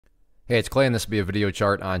Hey, it's Clay, and this will be a video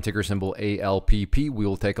chart on ticker symbol ALPP. We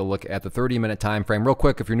will take a look at the 30-minute time frame. Real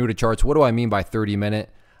quick, if you're new to charts, what do I mean by 30-minute?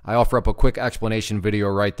 I offer up a quick explanation video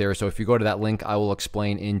right there, so if you go to that link, I will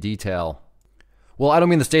explain in detail. Well, I don't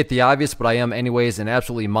mean to state the obvious, but I am anyways. An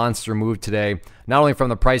absolutely monster move today, not only from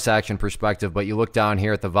the price action perspective, but you look down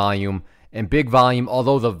here at the volume, and big volume,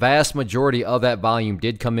 although the vast majority of that volume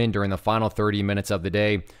did come in during the final 30 minutes of the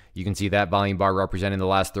day. You can see that volume bar representing the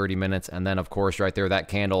last 30 minutes. And then, of course, right there, that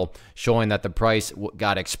candle showing that the price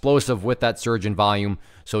got explosive with that surge in volume.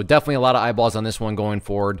 So definitely a lot of eyeballs on this one going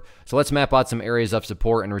forward. So let's map out some areas of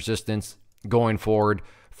support and resistance going forward.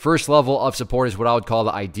 First level of support is what I would call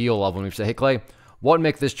the ideal level. And we say, hey, Clay, what would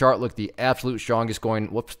make this chart look the absolute strongest going?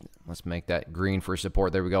 Whoops, let's make that green for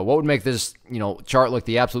support. There we go. What would make this chart look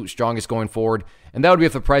the absolute strongest going forward? And that would be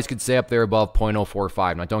if the price could stay up there above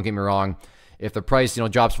 0.045. Now, don't get me wrong. If the price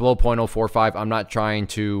drops below 0.045, I'm not trying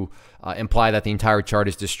to imply that the entire chart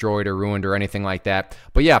is destroyed or ruined or anything like that.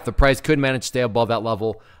 But yeah, if the price could manage to stay above that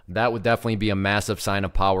level, that would definitely be a massive sign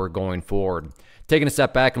of power going forward. Taking a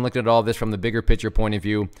step back and looking at all this from the bigger picture point of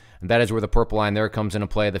view, and that is where the purple line there comes into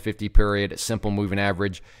play, the 50-period simple moving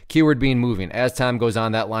average. Keyword being moving. As time goes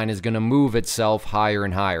on, that line is going to move itself higher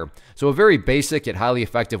and higher. So a very basic yet highly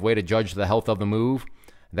effective way to judge the health of the move.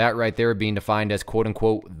 That right there being defined as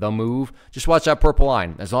quote-unquote the move. Just watch that purple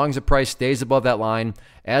line. As long as the price stays above that line,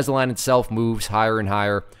 as the line itself moves higher and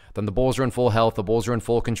higher, then the bulls are in full health, the bulls are in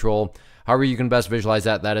full control. However you can best visualize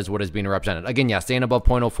that, that is what is being represented. Again, yeah, staying above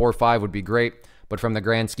 0.045 would be great, but from the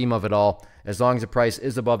grand scheme of it all, as long as the price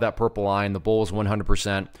is above that purple line, the bulls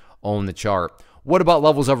 100% own the chart. What about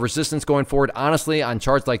levels of resistance going forward? Honestly, on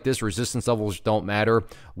charts like this, resistance levels don't matter.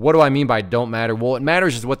 What do I mean by don't matter? Well, it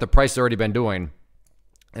matters is what the price has already been doing.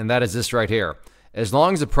 And that is this right here. As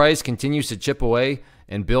long as the price continues to chip away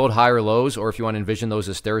and build higher lows, or if you want to envision those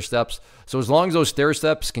as stair steps. So as long as those stair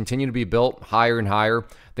steps continue to be built higher and higher,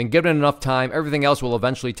 then given enough time, everything else will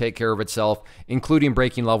eventually take care of itself, including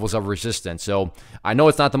breaking levels of resistance. So I know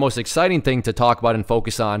it's not the most exciting thing to talk about and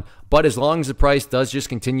focus on, but as long as the price does just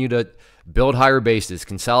continue to build higher bases,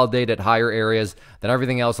 consolidate at higher areas, then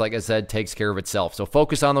everything else, like I said, takes care of itself. So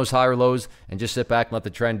focus on those higher lows and just sit back and let the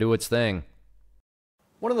trend do its thing.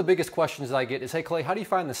 One of the biggest questions that I get is, hey Clay, how do you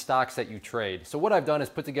find the stocks that you trade? So what I've done is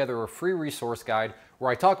put together a free resource guide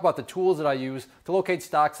where I talk about the tools that I use to locate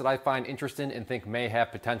stocks that I find interesting and think may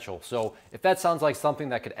have potential. So if that sounds like something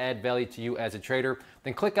that could add value to you as a trader,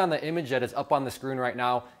 then click on the image that is up on the screen right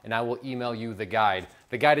now and I will email you the guide.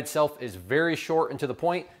 The guide itself is very short and to the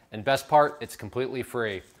point, and best part, it's completely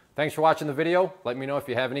free. Thanks for watching the video. Let me know if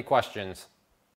you have any questions.